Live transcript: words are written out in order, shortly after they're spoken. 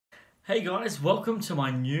Hey guys, welcome to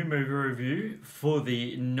my new movie review for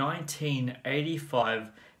the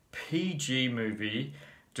 1985 PG movie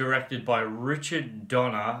directed by Richard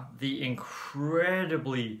Donner, the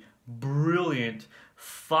incredibly brilliant,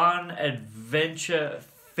 fun adventure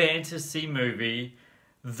fantasy movie,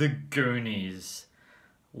 The Goonies.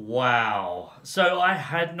 Wow. So I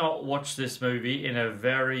had not watched this movie in a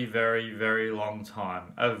very, very, very long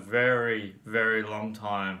time. A very, very long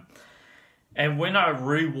time. And when I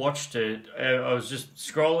rewatched it, I was just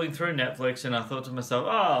scrolling through Netflix and I thought to myself,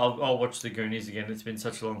 I'll watch The Goonies again. It's been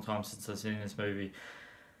such a long time since I've seen this movie.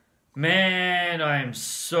 Man, I am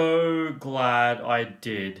so glad I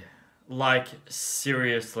did. Like,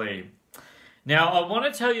 seriously. Now, I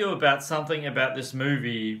want to tell you about something about this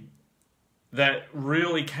movie that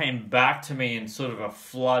really came back to me in sort of a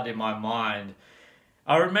flood in my mind.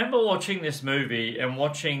 I remember watching this movie and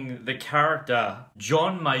watching the character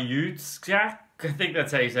John Mayutskak, I think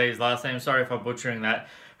that's how you say his last name, sorry if I'm butchering that,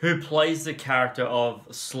 who plays the character of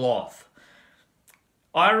Sloth.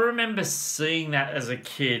 I remember seeing that as a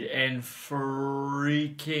kid and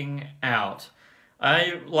freaking out.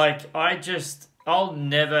 I'll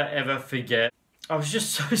never ever forget. I was just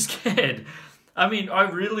so scared. I mean, I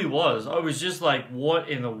really was. I was just like, what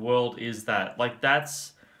in the world is that? Like,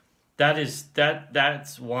 that's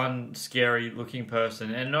one scary looking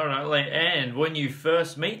person. And not only, and when you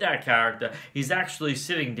first meet that character, he's actually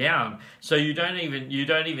sitting down, so you don't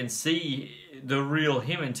even see the real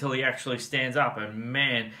him until he actually stands up. And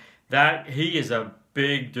man, that he is a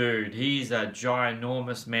big dude. He's a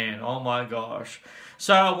ginormous man. Oh my gosh.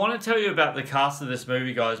 So I want to tell you about the cast of this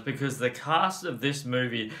movie, guys, because the cast of this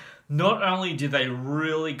movie, not only do they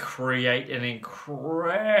really create an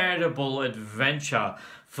incredible adventure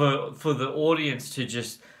for the audience to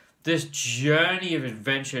just, this journey of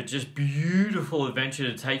adventure, just beautiful adventure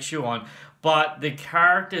to take you on, but the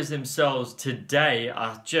characters themselves today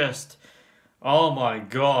are just, oh my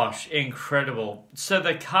gosh, incredible. So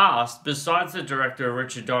the cast, besides the director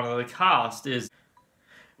Richard Donner, the cast is,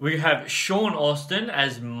 we have Sean Astin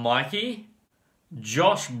as Mikey,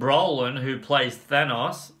 Josh Brolin, who plays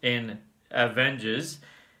Thanos in Avengers,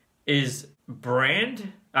 is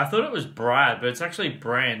Brand. I thought it was Brad, but it's actually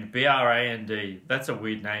Brand, B-R-A-N-D. That's a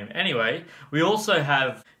weird name. Anyway, we also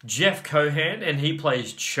have Jeff Cohan, and he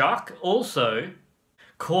plays Chuck. Also,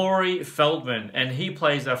 Corey Feldman, and he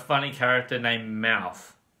plays a funny character named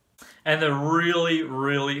Mouth. And the really,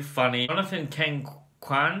 really funny Jonathan Keng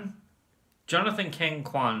Kwan,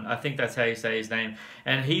 I think that's how you say his name,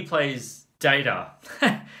 and he plays Data.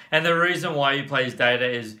 And the reason why he plays Data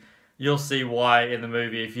is, you'll see why in the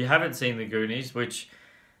movie. If you haven't seen The Goonies, which,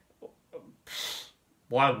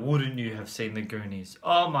 why wouldn't you have seen The Goonies?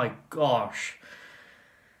 Oh my gosh.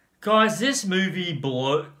 Guys, this movie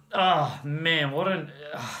blew, oh man, what an,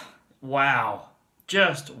 wow.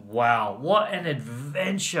 Just wow. What an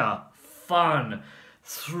adventure, fun,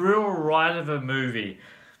 thrill ride of a movie.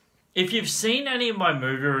 If you've seen any of my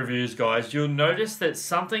movie reviews, guys, you'll notice that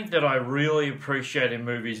something that I really appreciate in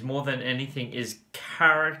movies more than anything is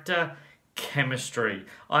character chemistry.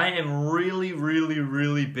 I am really, really,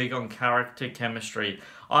 really big on character chemistry.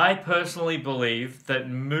 I personally believe that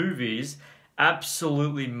movies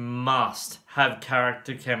absolutely must have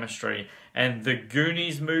character chemistry. And the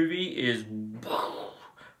Goonies movie is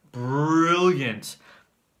brilliant.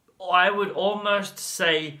 I would almost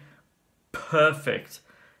say perfect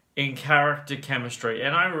in character chemistry,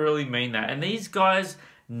 and I really mean that. And these guys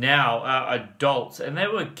now are adults, and they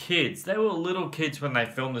were kids. They were little kids when they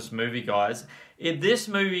filmed this movie, guys. This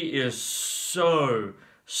movie is so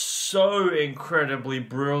incredibly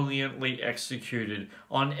brilliantly executed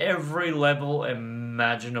on every level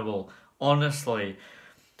imaginable. Honestly,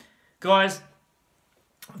 guys,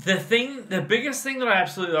 the biggest thing that I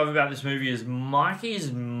absolutely love about this movie is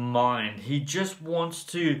Mikey's mind. He just wants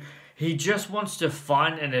to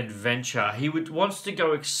find an adventure. He wants to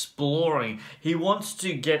go exploring. He wants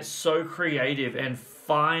to get so creative and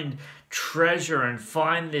find treasure and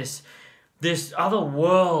find this other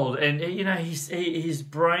world. And you know, his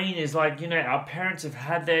brain is like, you know, our parents have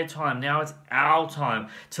had their time. Now it's our time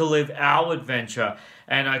to live our adventure.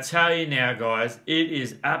 And I tell you now, guys, it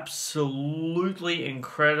is absolutely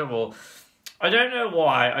incredible. I don't know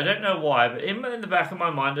why, but in the back of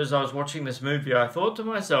my mind as I was watching this movie, I thought to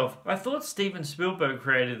myself, I thought Steven Spielberg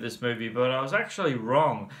created this movie, but I was actually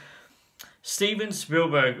wrong. Steven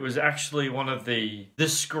Spielberg was actually one of the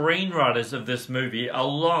screenwriters of this movie,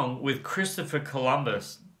 along with Christopher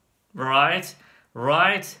Columbus. Right?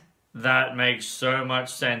 Right? That makes so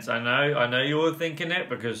much sense. I know you were thinking it,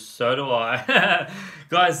 because so do I.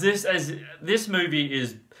 Guys, this movie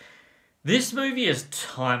is This movie is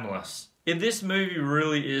timeless. This movie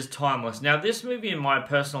really is timeless. Now, this movie, in my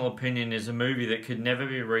personal opinion, is a movie that could never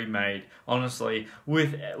be remade, honestly.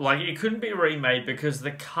 It couldn't be remade because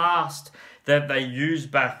the cast that they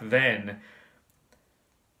used back then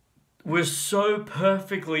was so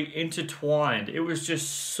perfectly intertwined. It was just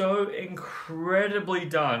so incredibly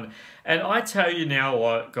done. And I tell you now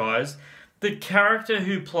what, guys, the character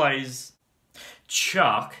who plays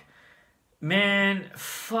Chuck, man,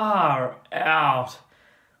 far out.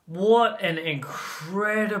 What an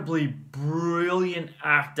incredibly brilliant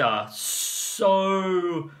actor.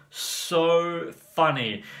 So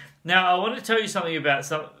funny. Now, I want to tell you something about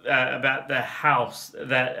the house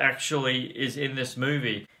that actually is in this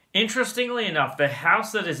movie. Interestingly enough, the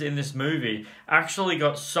house that is in this movie actually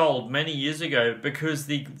got sold many years ago because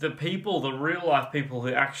the real life people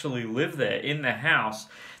who actually live there in the house,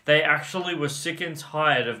 they actually were sick and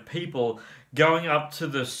tired of people going up to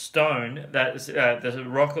the stone, the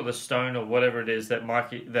rock or the stone or whatever it is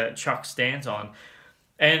that Chuck stands on,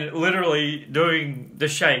 and literally doing the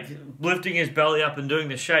shake, lifting his belly up and doing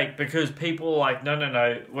the shake, because people are like, no,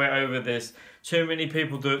 we're over this. Too many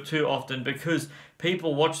people do it too often, because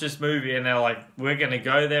people watch this movie and they're like, we're going to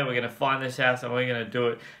go there, we're going to find this house, and we're going to do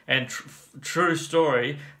it. And true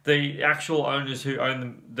story, the actual owners who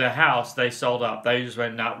own the house, they sold up. They just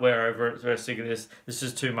went, nah, we're over it, we're sick of this. This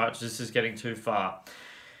is too much, this is getting too far.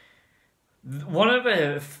 One of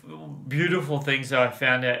the beautiful things that I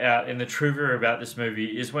found out in the trivia about this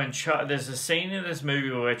movie is when there's a scene in this movie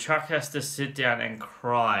where Chuck has to sit down and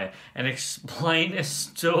cry and explain a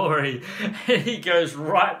story, and he goes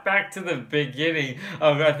right back to the beginning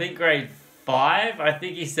of, I think, grade 5, I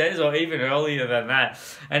think he says, or even earlier than that,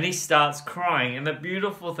 and he starts crying. And the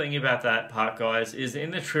beautiful thing about that part, guys, is in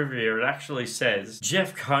the trivia it actually says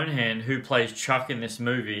Jeff Conahan, who plays Chuck in this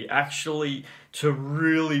movie, actually, to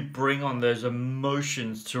really bring on those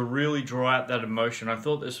emotions, to really draw out that emotion, I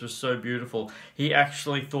thought this was so beautiful. He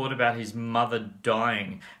actually thought about his mother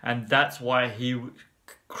dying, and that's why he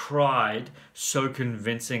cried so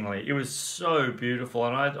convincingly. It was so beautiful,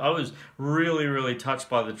 and I was really touched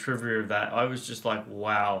by the trivia of that. I was just like,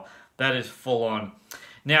 wow, that is full on.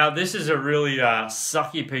 Now, this is a really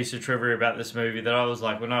sucky piece of trivia about this movie that I was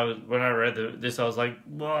like, when I read this, I was like,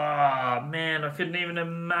 wow, man, I couldn't even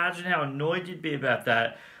imagine how annoyed you'd be about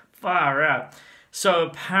that. Far out. So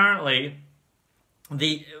apparently,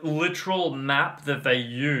 the literal map that they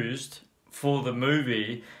used for the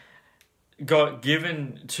movie got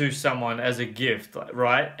given to someone as a gift,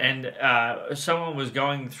 right? And someone was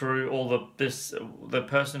going through the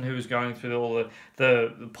person who was going through all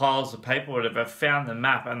the piles of paper or whatever found the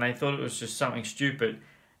map, and they thought it was just something stupid,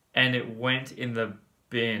 and it went in the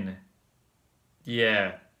bin.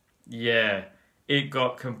 Yeah, it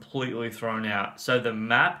got completely thrown out. So the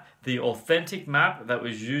map, the authentic map that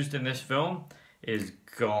was used in this film, is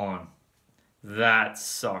gone. That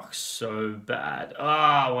sucks so bad.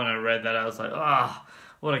 When I read that, I was like,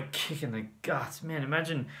 what a kick in the guts, man.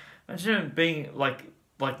 Imagine being like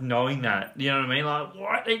knowing that. You know what I mean? Like,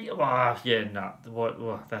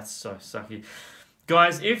 what? That's so sucky.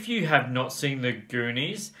 Guys, if you have not seen the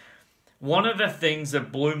Goonies, one of the things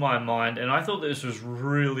that blew my mind, and I thought this was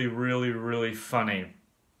really funny,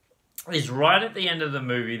 is right at the end of the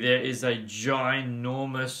movie, there is a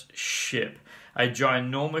ginormous ship. A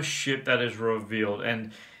ginormous ship that is revealed,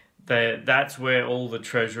 and that's where all the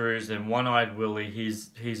treasure is. And One-Eyed Willie,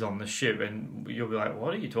 he's on the ship, and you'll be like,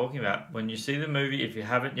 what are you talking about? When you see the movie, if you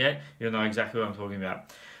haven't yet, you'll know exactly what I'm talking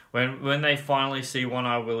about. When they finally see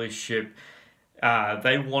One-Eyed Willie's ship,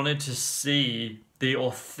 they wanted to see the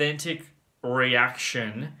authentic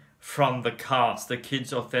reaction from the cast, the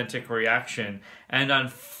kids' authentic reaction, and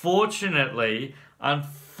unfortunately,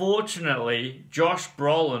 Josh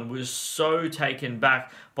Brolin was so taken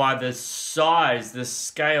back by the size, the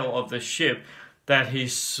scale of the ship, that he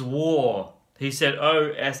swore. He said,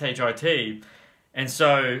 "Oh, S-H-I-T." And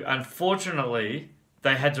so, unfortunately,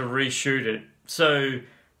 they had to reshoot it. So,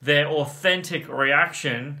 their authentic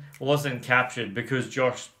reaction wasn't captured because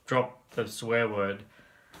Josh dropped the swear word.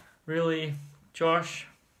 Really? Josh?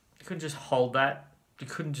 You couldn't just hold that? You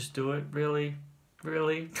couldn't just do it? Really?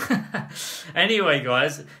 Anyway,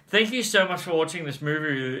 guys, thank you so much for watching this movie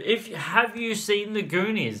review. Have you seen the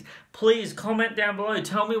Goonies? Please comment down below.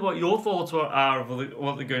 Tell me what your thoughts are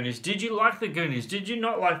of the Goonies. Did you like the Goonies? Did you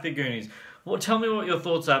not like the Goonies? Well, tell me what your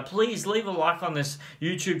thoughts are. Please leave a like on this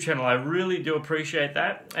YouTube channel. I really do appreciate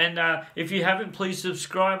that. And if you haven't, please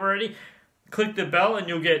subscribe already. Click the bell and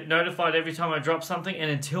you'll get notified every time I drop something.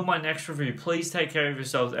 And until my next review, please take care of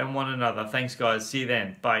yourselves and one another. Thanks, guys. See you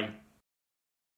then. Bye.